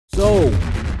So,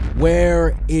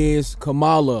 where is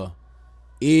Kamala?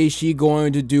 Is she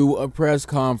going to do a press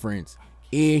conference?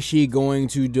 Is she going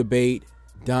to debate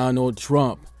Donald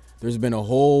Trump? There's been a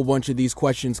whole bunch of these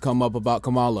questions come up about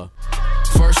Kamala.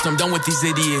 First, I'm done with these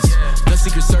idiots. The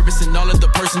Secret Service and all of the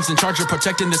persons in charge of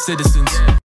protecting the citizens.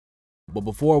 But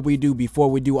before we do,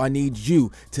 I need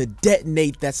you to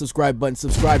detonate that subscribe button.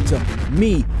 Subscribe to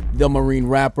me, the Marine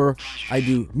Rapper. I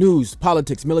do news,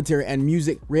 politics, military, and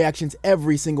music reactions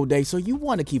every single day. So you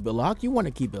want to keep it locked.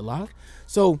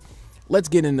 So let's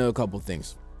get into a couple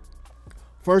things.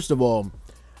 First of all,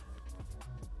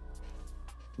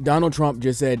 Donald Trump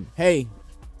just said, hey,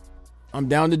 I'm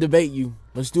down to debate you.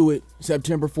 Let's do it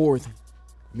September 4th.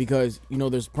 Because, you know,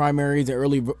 there's primaries and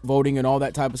early voting and all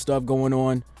that type of stuff going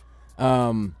on.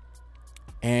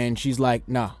 And she's like,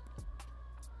 nah.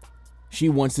 She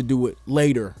wants to do it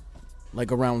later,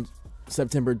 like around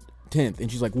September 10th.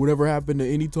 And she's like, whatever happened to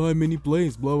any time, any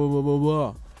place, blah, blah, blah, blah,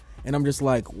 blah. And I'm just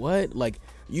like, what? Like,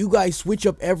 you guys switch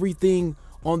up everything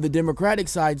on the Democratic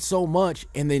side so much,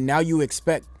 and then now you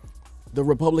expect the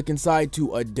Republican side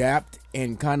to adapt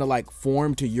and kind of like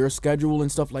form to your schedule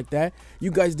and stuff like that.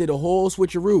 You guys did a whole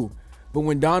switcheroo. But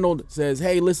when Donald says,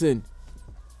 hey, listen,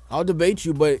 I'll debate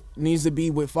you, but it needs to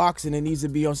be with Fox and it needs to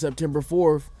be on September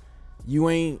 4th, you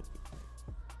ain't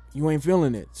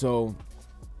feeling it. So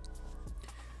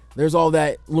there's all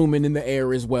that looming in the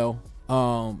air as well.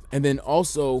 And then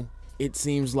also it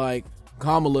seems like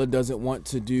Kamala doesn't want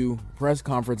to do press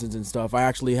conferences and stuff. I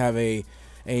actually have a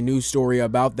news story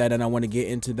about that, and I want to get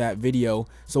into that video.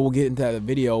 So we'll get into that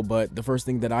video, but the first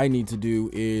thing that I need to do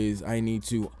is I need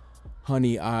to,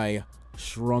 Honey, I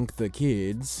Shrunk the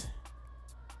Kids.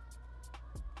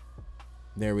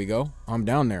 There we go. I'm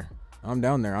down there. I'm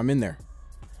in there.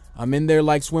 I'm in there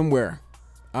like swimwear.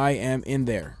 I am in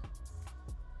there.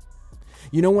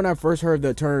 You know, when I first heard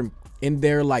the term in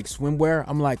there like swimwear,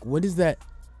 I'm like, what is that?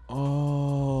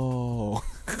 Oh.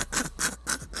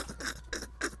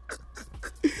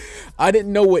 I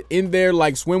didn't know what in there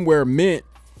like swimwear meant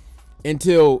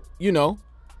until, you know,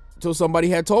 until somebody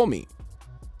had told me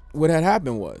what had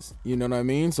happened was, you know what I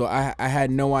mean? So I had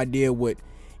no idea what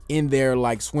in there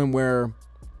like swimwear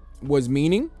was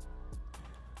meaning,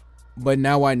 but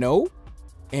now I know.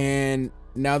 And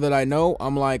now that I know,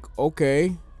 I'm like,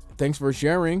 okay, thanks for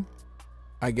sharing,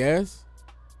 I guess.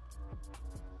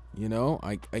 You know,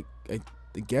 I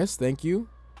guess, thank you.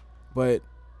 But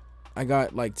I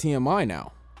got like TMI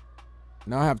now.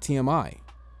 Now I have TMI.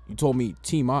 You told me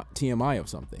TMI of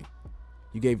something.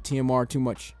 You gave TMR too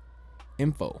much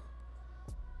info.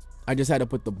 I just had to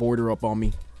put the border up on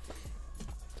me.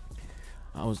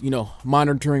 I was, you know,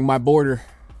 monitoring my border.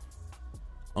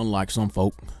 Unlike some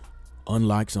folk.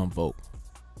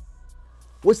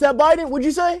 What's that, Biden? What'd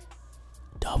you say?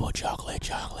 Double chocolate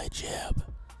chip.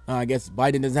 I guess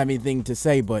Biden doesn't have anything to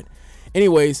say, but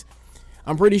anyways,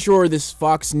 I'm pretty sure this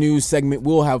Fox News segment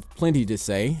will have plenty to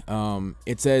say.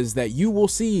 It says that you will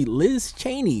see Liz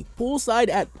Cheney poolside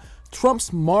at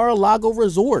Trump's Mar-a-Lago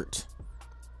resort,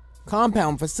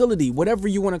 compound, facility, whatever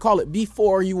you want to call it,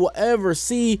 before you will ever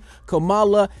see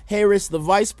Kamala Harris, the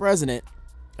Vice President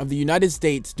of the United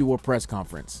States, do a press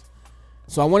conference.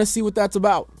 So I want to see what that's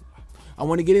about. I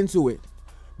want to get into it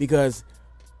because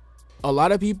a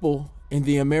lot of people in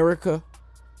the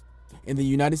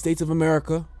United States of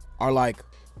America are like,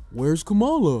 where's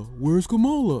Kamala? Where's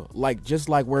Kamala? Like, just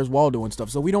like where's Waldo and stuff.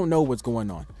 So we don't know what's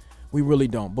going on. We really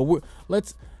don't. But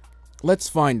let's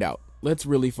find out. Let's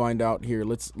really find out here.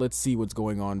 Let's see what's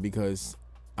going on, because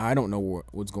I don't know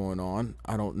what's going on.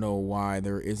 I don't know why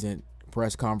there isn't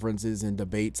press conferences and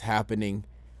debates happening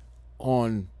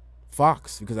on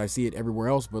Fox, because I see it everywhere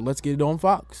else. But let's get it on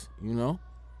Fox, you know?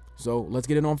 So let's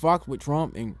get it on Fox with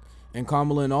Trump and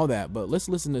Kamala and all that. But let's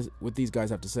listen to what these guys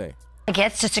have to say.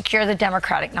 Gets to secure the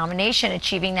Democratic nomination,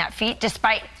 achieving that feat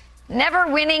despite never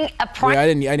winning a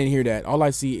primary. I didn't hear that. All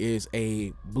I see is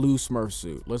a blue Smurf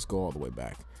suit. Let's go all the way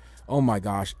back. Oh my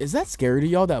gosh, is that scary to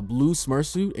y'all, that blue Smurf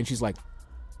suit? And she's like,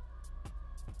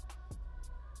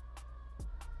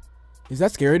 is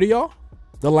that scary to y'all?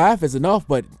 The laugh is enough,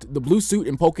 but the blue suit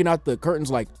and poking out the curtains,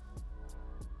 like,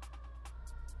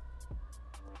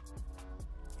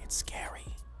 it's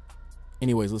scary.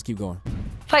 Anyways, let's keep going.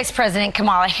 Vice President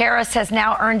Kamala Harris has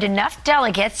now earned enough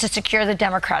delegates to secure the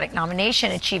Democratic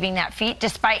nomination, achieving that feat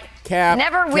despite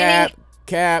never winning.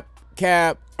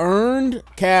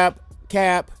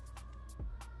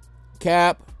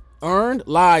 Earned.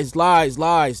 Lies.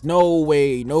 No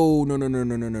way. No.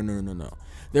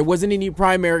 There wasn't any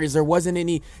primaries. There wasn't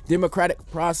any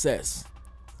democratic process.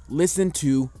 Listen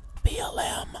to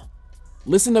BLM.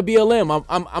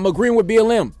 I'm agreeing with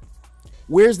BLM.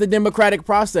 Where's the democratic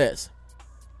process?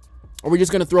 Are we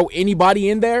just going to throw anybody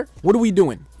in there? What are we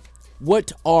doing?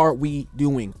 What are we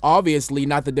doing? Obviously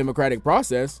not the democratic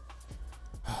process.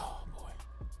 Oh, boy.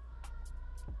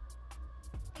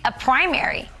 A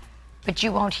primary, but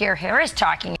you won't hear Harris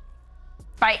talking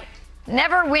by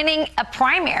never winning a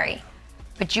primary,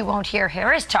 but you won't hear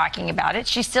Harris talking about it.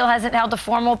 She still hasn't held a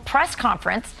formal press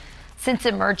conference since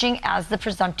emerging as the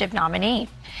presumptive nominee.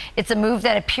 It's a move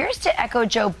that appears to echo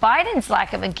Joe Biden's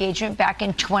lack of engagement back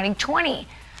in 2020.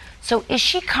 So is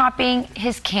she copying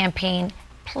his campaign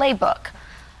playbook?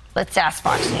 Let's ask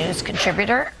Fox News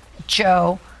contributor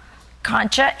Joe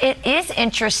Concha. It is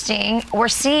interesting. We're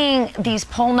seeing these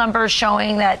poll numbers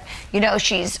showing that,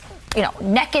 she's,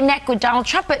 neck and neck with Donald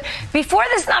Trump. But before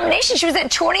this nomination, she was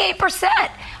at 28%.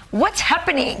 What's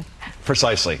happening?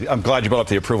 Precisely. I'm glad you brought up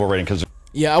the approval rating because.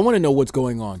 Yeah, I want to know what's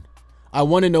going on. I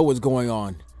want to know what's going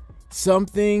on.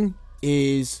 Something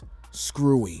is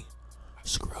screwy.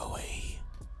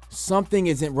 Something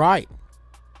isn't right.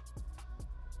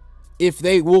 If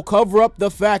they will cover up the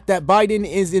fact that Biden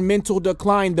is in mental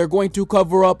decline, they're going to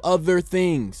cover up other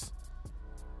things.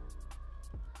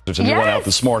 There's a new one out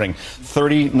this morning,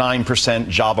 39%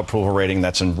 job approval rating.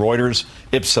 That's in Reuters,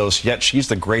 Ipsos, yet she's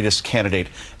the greatest candidate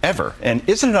ever. And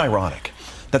isn't it ironic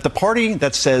that the party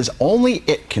that says only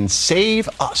it can save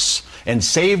us and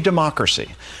save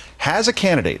democracy has a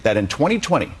candidate that in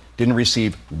 2020 didn't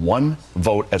receive one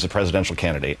vote as a presidential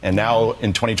candidate, and now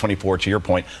in 2024, to your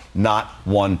point, not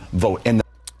one vote. And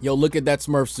yo, look at that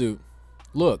Smurf suit.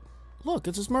 Look,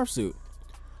 it's a Smurf suit.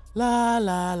 La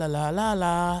la la la la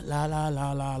la la la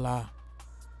la la la.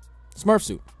 Smurf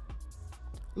suit.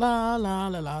 La la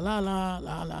la la la la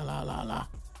la la la la la.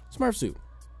 Smurf suit.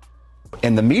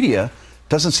 And the media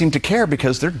doesn't seem to care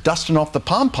because they're dusting off the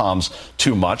pom-poms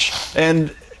too much.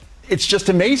 And it's just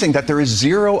amazing that there is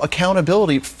zero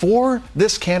accountability for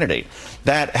this candidate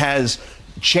that has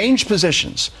changed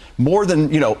positions more than,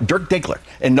 Dirk Diggler.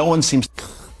 And no one seems.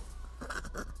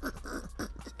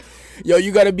 Yo,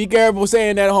 you got to be careful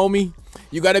saying that, homie.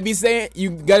 You got to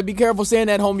be careful saying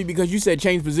that, homie, because you said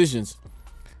change positions.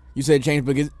 You said change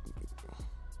because.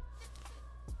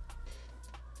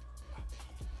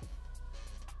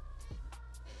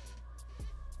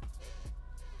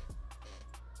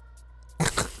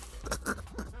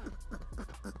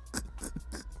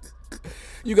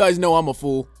 You guys know I'm a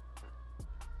fool.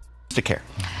 To care.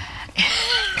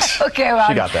 Okay, well,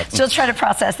 she got that. She'll try to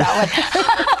process that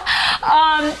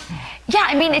one. Yeah,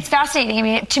 I mean, it's fascinating. I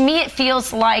mean, to me, it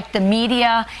feels like the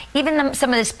media, even some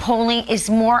of this polling, is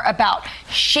more about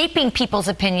shaping people's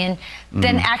opinion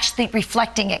than actually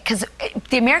reflecting it. Because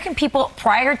the American people,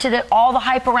 prior to all the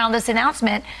hype around this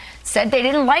announcement, said they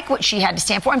didn't like what she had to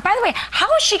stand for. And by the way, how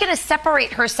is she going to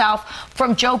separate herself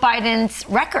from Joe Biden's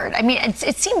record? I mean,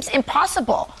 it seems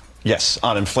impossible. Yes,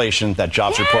 on inflation, that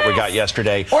jobs report we got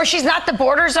yesterday. Or she's not the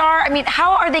borders are. I mean,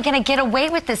 how are they going to get away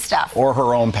with this stuff? Or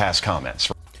her own past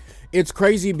comments. It's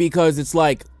crazy because it's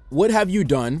like, what have you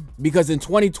done? Because in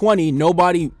 2020,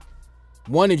 nobody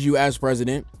wanted you as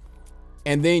president.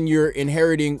 And then you're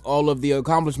inheriting all of the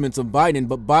accomplishments of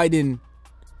Biden.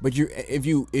 But if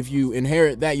you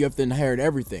inherit that, you have to inherit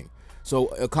everything. So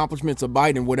accomplishments of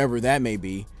Biden, whatever that may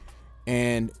be.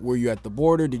 And were you at the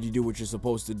border? Did you do what you're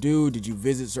supposed to do? Did you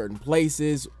visit certain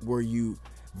places? Were you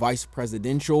vice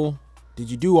presidential? Did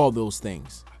you do all those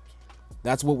things?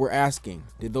 That's what we're asking.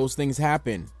 Did those things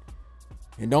happen?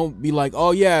 And don't be like,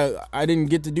 oh yeah, I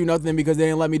didn't get to do nothing because they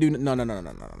didn't let me do. No.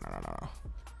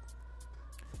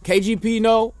 KGP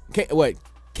no.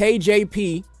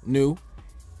 KJP knew,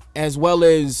 as well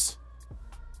as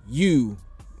you,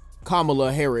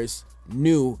 Kamala Harris,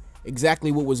 knew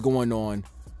exactly what was going on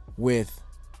with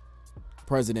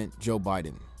President Joe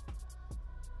Biden.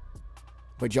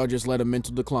 But y'all just let a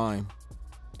mental decline,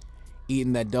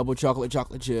 eating that double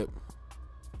chocolate chip,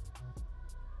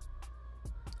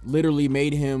 literally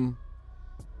made him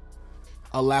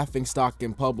a laughingstock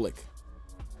in public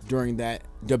during that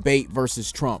debate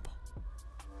versus Trump.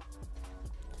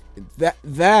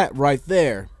 That right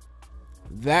there,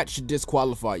 that should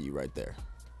disqualify you right there.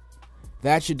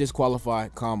 That should disqualify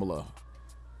Kamala.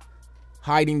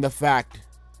 Hiding the fact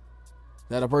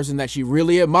that a person that she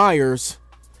really admires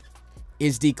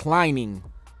is declining.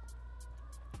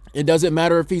 It doesn't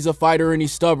matter if he's a fighter and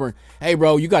he's stubborn. Hey,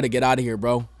 bro, you got to get out of here,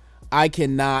 bro. I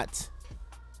cannot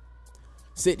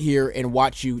sit here and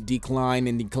watch you decline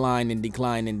and decline and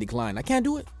decline and decline. I can't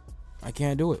do it. I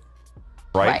can't do it.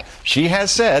 Right? She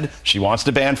has said she wants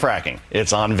to ban fracking.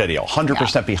 It's on video.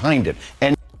 100% behind it.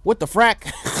 And what the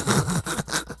frack?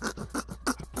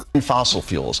 fossil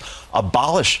fuels,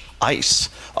 abolish ICE,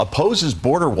 opposes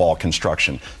border wall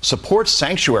construction, supports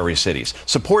sanctuary cities,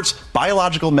 supports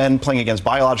biological men playing against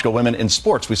biological women in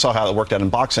sports. We saw how it worked out in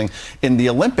boxing in the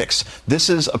Olympics. This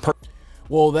is a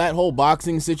well, that whole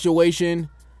boxing situation,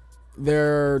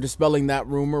 they're dispelling that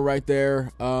rumor right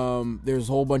there. There's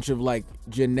a whole bunch of like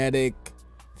genetic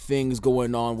things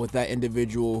going on with that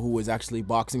individual who was actually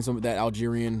boxing that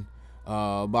Algerian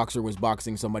boxer was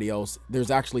boxing somebody else.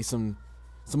 There's actually some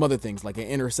other things like an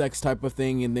intersex type of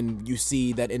thing, and then you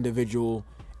see that individual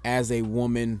as a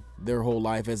woman their whole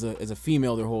life, as a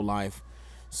female their whole life.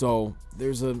 So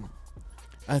there's a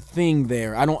thing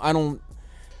there. I don't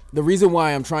the reason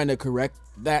why I'm trying to correct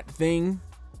that thing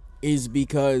is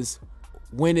because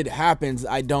when it happens,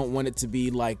 I don't want it to be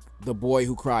like The Boy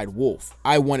Who Cried Wolf.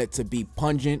 I want it to be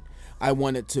pungent. I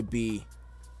want it to be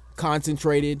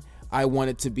concentrated. I want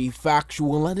it to be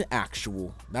factual and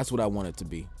actual. That's what I want it to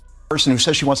be. Person who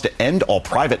says she wants to end all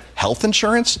private health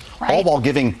insurance, all while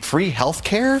giving free health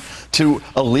care to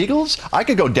illegals. I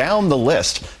could go down the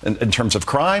list in terms of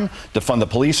crime, defund the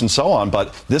police, and so on,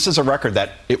 but this is a record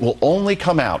that it will only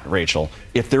come out, Rachel,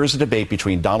 if there is a debate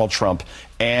between Donald Trump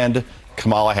and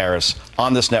Kamala Harris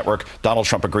on this network. Donald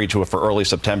Trump agreed to it for early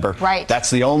September. Right. That's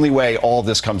the only way all of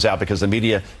this comes out, because the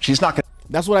media, she's not going to.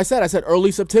 That's what I said. I said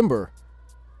early September.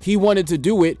 He wanted to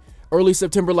do it early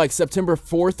September, like September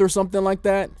 4th or something like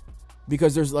that.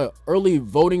 Because there's an early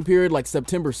voting period like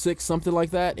September 6th, something like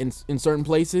that in certain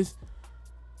places.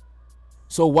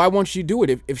 So why won't she do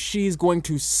it if she's going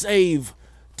to save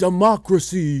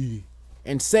democracy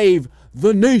and save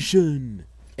the nation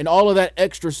and all of that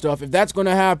extra stuff? If that's going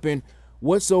to happen,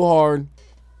 what's so hard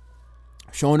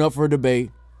showing up for a debate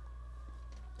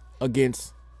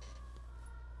against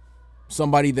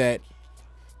somebody that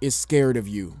is scared of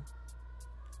you?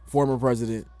 Former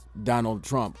President Donald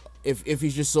Trump. If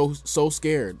he's just so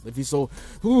scared, if he's so,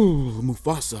 ooh,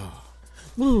 Mufasa,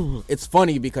 ooh. It's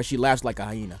funny because she laughs like a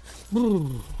hyena.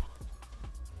 Ooh.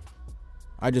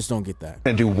 I just don't get that.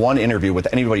 Do one interview with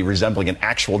anybody resembling an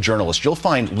actual journalist. You'll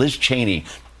find Liz Cheney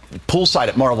poolside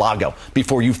at Mar-a-Lago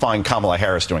before you find Kamala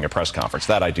Harris doing a press conference.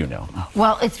 That I do know.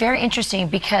 Well, it's very interesting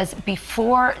because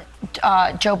before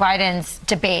Joe Biden's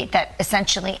debate that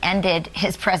essentially ended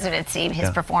his presidency, his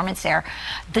performance there,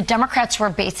 the Democrats were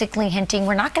basically hinting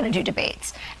we're not going to do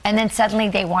debates. And then suddenly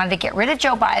they wanted to get rid of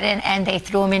Joe Biden and they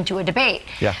threw him into a debate.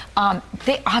 Yeah.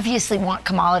 They obviously want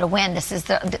Kamala to win. This is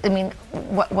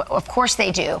of course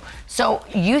they do. So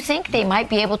you think they might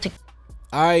be able to?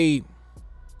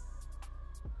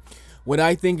 What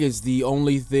I think is the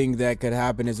only thing that could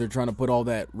happen is they're trying to put all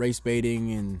that race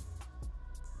baiting and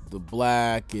the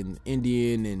black and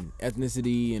Indian and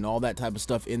ethnicity and all that type of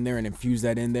stuff in there and infuse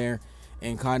that in there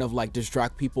and kind of like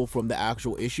distract people from the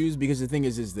actual issues. Because the thing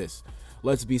is this,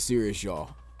 let's be serious,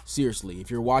 y'all. Seriously, if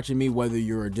you're watching me, whether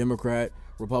you're a Democrat,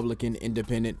 Republican,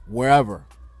 Independent, wherever,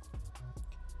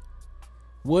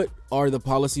 what are the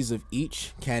policies of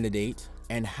each candidate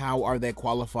and how are they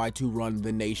qualified to run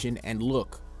the nation and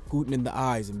look Putin in the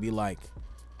eyes and be like,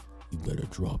 you better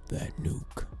drop that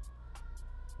nuke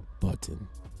button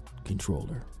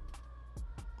controller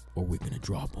or we're gonna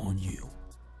drop on you.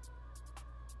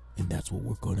 And that's what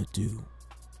we're gonna do.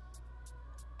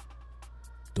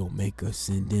 Don't make us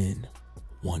send in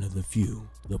one of the few,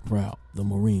 the proud, the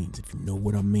Marines, if you know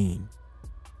what I mean.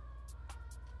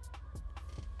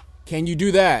 Can you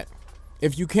do that?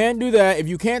 If you can't do that, if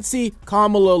you can't see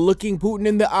Kamala looking Putin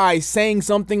in the eye saying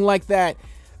something like that,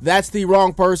 that's the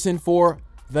wrong person for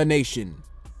the nation.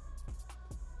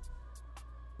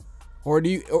 Or do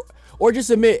you, or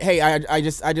just admit, hey, I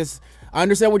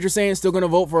understand what you're saying. Still gonna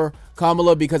vote for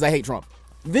Kamala because I hate Trump.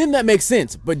 Then that makes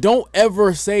sense. But don't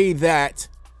ever say that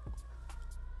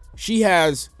she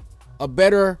has a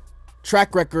better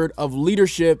track record of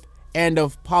leadership and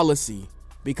of policy,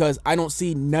 because I don't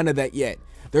see none of that yet.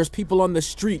 There's people on the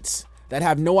streets that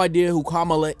have no idea who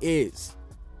Kamala is.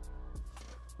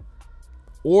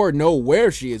 Or know where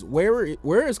she is. Where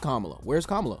is Kamala? Where's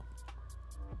Kamala?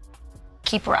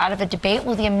 Keep her out of a debate.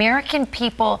 Will the American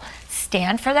people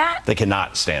stand for that? They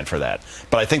cannot stand for that.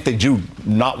 But I think they do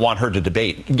not want her to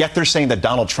debate. Yet they're saying that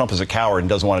Donald Trump is a coward and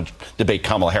doesn't want to debate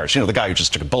Kamala Harris. You know, the guy who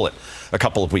just took a bullet a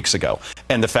couple of weeks ago.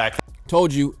 And the fact that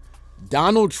told you,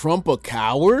 Donald Trump a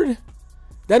coward?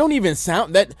 That don't even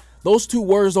sound, that those two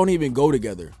words don't even go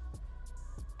together.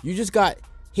 You just got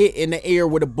hit in the air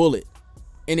with a bullet.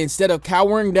 And instead of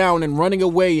cowering down and running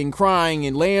away and crying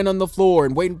and laying on the floor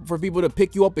and waiting for people to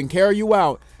pick you up and carry you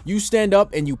out, you stand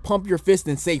up and you pump your fist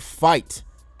and say fight.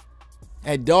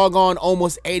 At doggone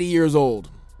almost 80 years old.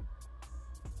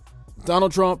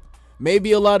 Donald Trump may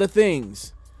be a lot of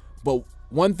things, but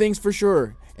one thing's for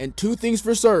sure, And two things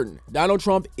for certain. Donald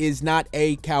Trump is not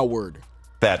a coward.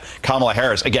 That Kamala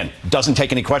Harris, again, doesn't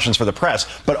take any questions for the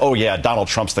press, but oh yeah, Donald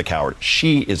Trump's the coward.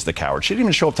 She is the coward. She didn't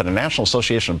even show up to the National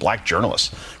Association of Black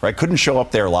Journalists, right? Couldn't show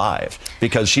up there live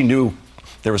because she knew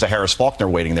there was a Harris Faulkner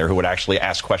waiting there who would actually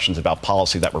ask questions about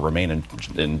policy that would remain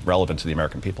relevant to the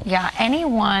American people. Yeah,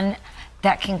 anyone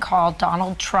that can call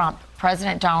Donald Trump,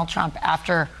 President Donald Trump,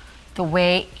 after the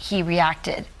way he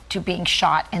reacted to being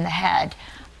shot in the head,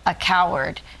 a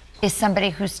coward, is somebody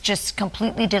who's just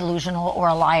completely delusional or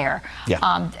a liar.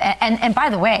 Yeah. And by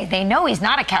the way, they know he's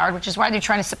not a coward, which is why they're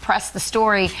trying to suppress the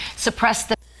story, suppress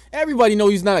the... Everybody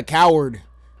knows he's not a coward.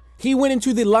 He went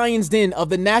into the lion's den of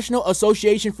the National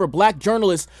Association for Black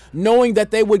Journalists knowing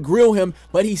that they would grill him,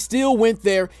 but he still went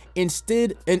there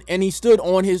instead, and he stood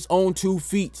on his own 2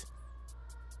 feet.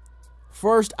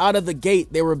 First out of the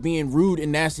gate, they were being rude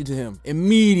and nasty to him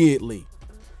immediately.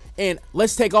 And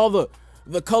let's take all the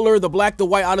color, the black, the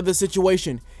white out of the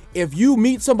situation. If you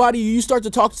meet somebody, you start to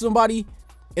talk to somebody,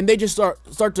 and they just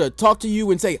start to talk to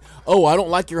you and say, oh, I don't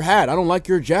like your hat, I don't like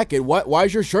your jacket, why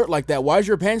is your shirt like that, why is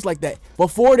your pants like that?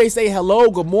 Before they say hello,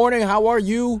 good morning, how are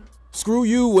you, screw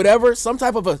you, whatever, some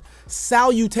type of a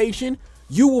salutation,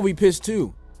 you will be pissed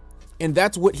too. And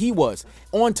that's what he was.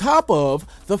 On top of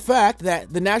the fact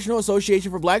that the National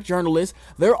Association for Black Journalists,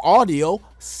 their audio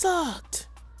sucked.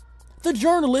 The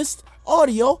journalist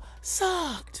audio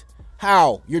sucked.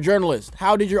 How? You're a journalist.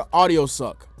 How did your audio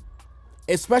suck?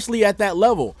 Especially at that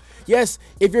level. Yes,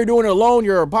 if you're doing it alone,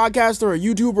 you're a podcaster or a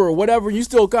YouTuber or whatever, you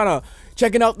still kind of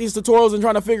checking out these tutorials and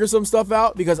trying to figure some stuff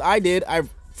out, because I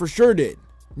for sure did.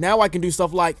 Now I can do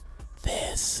stuff like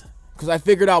this because I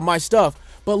figured out my stuff.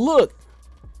 But look,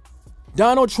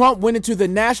 Donald Trump went into the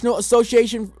National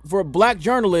Association for Black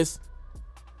Journalists,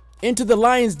 into the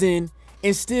lion's den,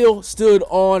 and still stood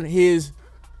on his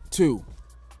 2.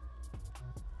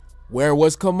 Where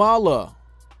was Kamala?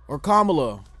 Or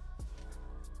Kamala?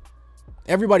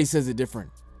 Everybody says it different.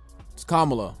 It's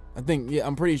Kamala. I think, yeah,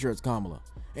 I'm pretty sure it's Kamala.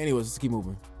 Anyways, let's keep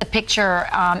moving. The picture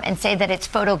and say that it's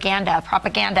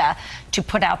propaganda to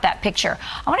put out that picture.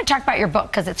 I want to talk about your book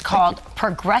because it's called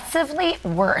Progressively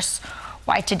Worse: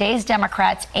 Why Today's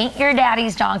Democrats Ain't Your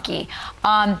Daddy's Donkey.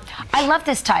 I love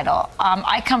this title.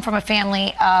 I come from a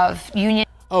family of union.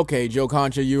 Okay, Joe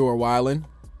Concha, you are wildin'.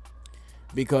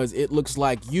 Because it looks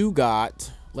like you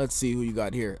got, let's see who you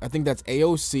got here. I think that's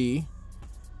AOC.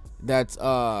 That's,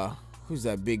 who's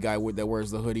that big guy that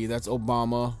wears the hoodie? That's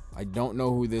Obama. I don't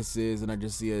know who this is, and I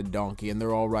just see a donkey, and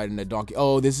they're all riding a donkey.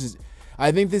 Oh,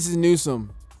 I think this is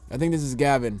Newsom. I think this is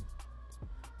Gavin.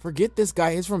 Forget this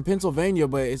guy. He's from Pennsylvania,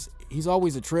 but he's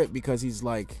always a trip because he's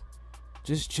like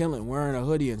just chilling, wearing a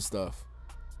hoodie and stuff.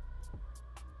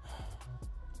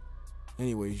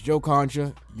 Anyways, Joe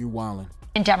Concha, you wildin'.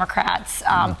 Democrats,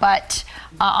 but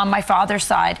on my father's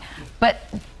side. But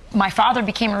my father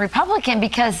became a Republican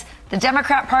because the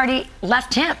Democrat Party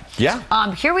left him.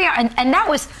 Yeah. Here we are, and that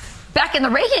was back in the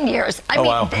Reagan years. I mean,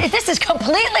 wow. This is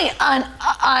completely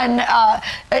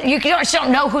you just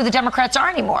don't know who the Democrats are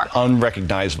anymore.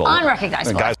 Unrecognizable.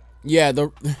 Unrecognizable. Yeah,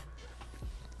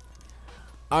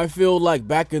 I feel like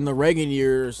back in the Reagan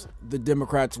years, the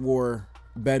Democrats were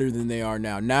better than they are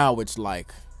now. Now it's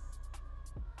like,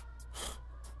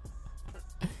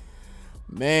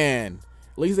 man,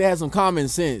 at least they had some common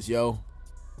sense, yo.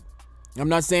 I'm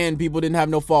not saying people didn't have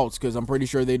no faults, because I'm pretty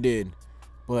sure they did.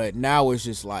 But now it's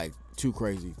just like too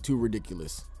crazy, too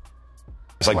ridiculous.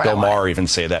 It's like Bill Maher even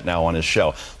say that now on his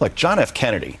show. Look, John F.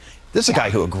 Kennedy, this is a guy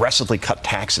who aggressively cut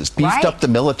taxes, beefed up the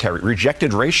military,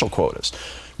 rejected racial quotas.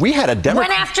 We had a Democrat.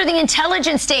 Went after the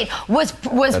intelligence state, was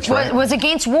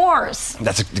against wars.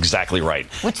 That's exactly right.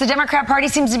 Which the Democrat Party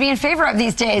seems to be in favor of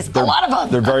these days. A lot of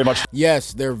them. They're very much.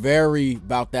 Yes, they're very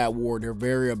about that war. They're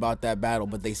very about that battle.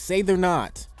 But they say they're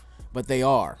not. But they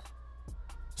are.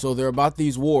 So they're about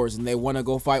these wars, and they want to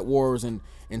go fight wars and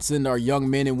send our young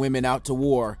men and women out to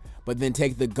war, but then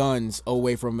take the guns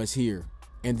away from us here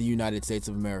in the United States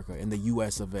of America, in the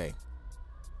US of A.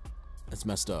 That's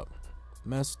messed up.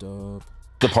 Messed up.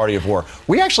 The party of war.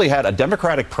 We actually had a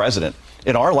Democratic president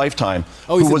in our lifetime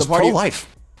who was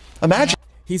pro-life. Imagine.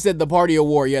 He said the party of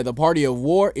war. Yeah, the party of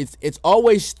war. It's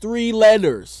always 3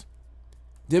 letters.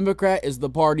 Democrat is the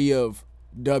party of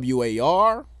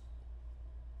WAR.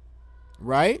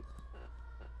 Right?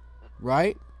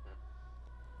 Right?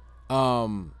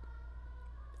 And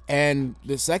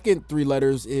the second 3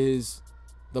 letters is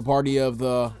the party of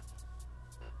the...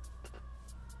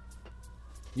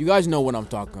 You guys know what I'm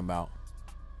talking about.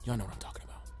 Y'all know what I'm talking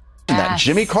about. That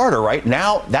Jimmy Carter, right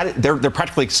now, that they're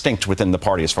practically extinct within the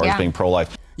party as far as being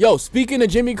pro-life. Yo, speaking of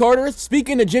Jimmy Carter,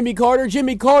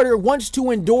 Jimmy Carter wants to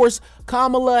endorse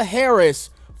Kamala Harris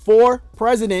for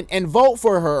president and vote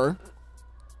for her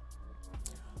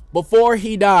before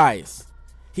he dies.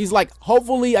 He's like,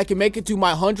 hopefully I can make it to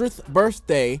my 100th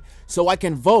birthday so I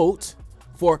can vote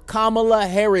for Kamala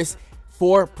Harris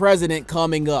for president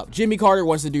coming up. Jimmy Carter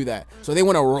wants to do that. So they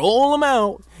want to roll him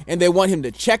out and they want him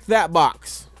to check that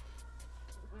box.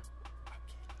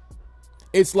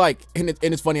 It's like, and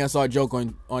it's funny, I saw a joke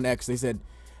on X. They said,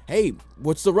 hey,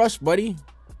 what's the rush, buddy?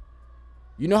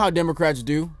 You know how Democrats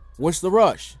do. What's the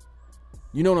rush?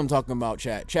 You know what I'm talking about,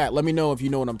 chat. Chat, let me know if you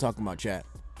know what I'm talking about, chat.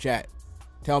 Chat,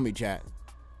 tell me, chat.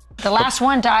 The last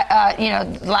one died,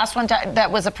 that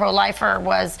was a pro-lifer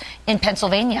was in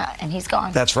Pennsylvania, and he's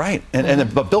gone. That's right.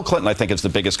 But Bill Clinton, I think, is the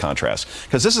biggest contrast.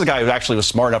 Because this is a guy who actually was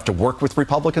smart enough to work with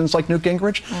Republicans like Newt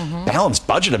Gingrich. Balanced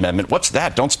budget amendment. What's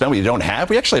that? Don't spend what you don't have.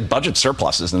 We actually had budget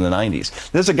surpluses in the 90s.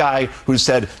 This is a guy who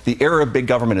said the era of big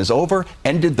government is over,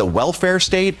 ended the welfare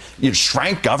state,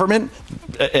 shrank government.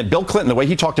 And Bill Clinton, the way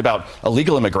he talked about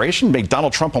illegal immigration, made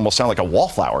Donald Trump almost sound like a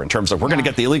wallflower in terms of we're going to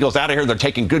get the illegals out of here. They're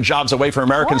taking good jobs away from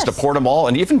Americans. Deport them all.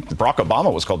 And even Barack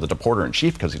Obama was called the deporter in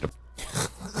chief because he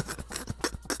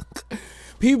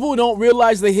People don't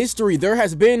realize the history. There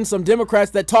has been some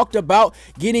Democrats that talked about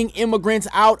getting immigrants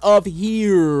out of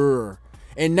here.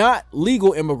 And not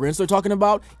legal immigrants. They're talking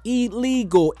about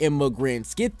illegal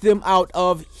immigrants. Get them out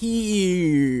of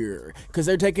here. Because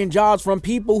they're taking jobs from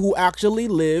people who actually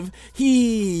live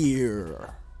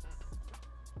here.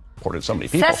 deported so many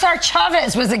people. Cesar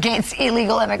Chavez was against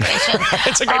illegal immigration.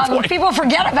 That's a great point. People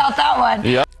forget about that one.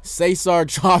 Yeah. Cesar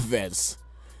Chavez.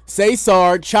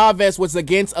 Cesar Chavez was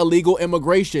against illegal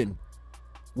immigration.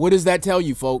 What does that tell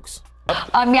you, folks?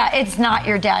 Yeah, it's not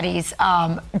your daddy's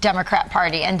Democrat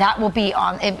Party, and that will be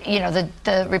on.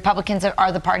 The Republicans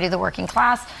are the party of the working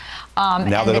class.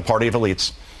 Now they're the party of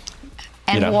elites.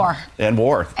 And war. And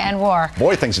war. And war.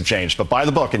 Boy, things have changed, but buy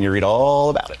the book and you read all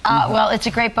about it. Well, it's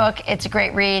a great book. It's a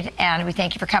great read, and we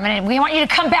thank you for coming in. We want you to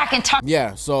come back and talk.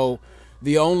 Yeah, so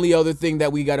the only other thing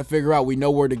that we got to figure out, we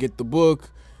know where to get the book.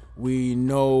 We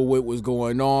know what was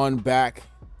going on back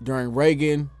during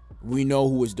Reagan. We know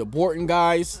who was deporting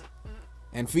guys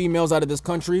and females out of this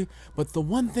country. But the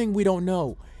one thing we don't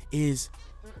know is,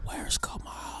 where's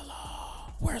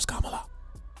Kamala? Where's Kamala?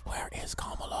 Where is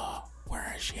Kamala?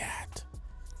 Where is she at?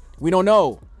 We don't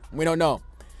know. We don't know.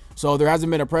 So there hasn't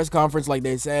been a press conference like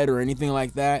they said or anything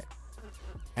like that.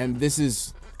 And this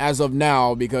is as of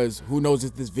now, because who knows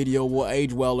if this video will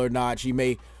age well or not. She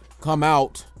may come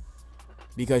out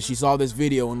because she saw this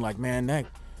video and like, man,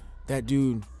 that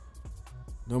dude,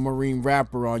 the Marine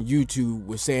rapper on YouTube,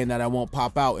 was saying that I won't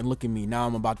pop out, and look at me, now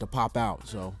I'm about to pop out.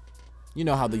 So you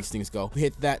know how these things go.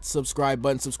 Hit that subscribe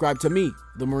button. Subscribe to me,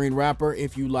 the Marine Rapper,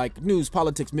 if you like news,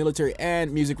 politics, military,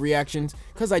 and music reactions,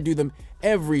 because I do them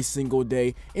every single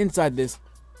day inside this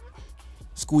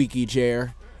squeaky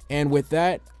chair. And with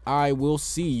that, I will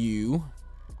see you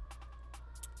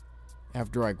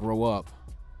after I grow up.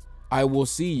 I will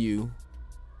see you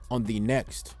on the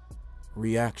next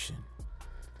reaction.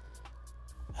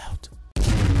 Out.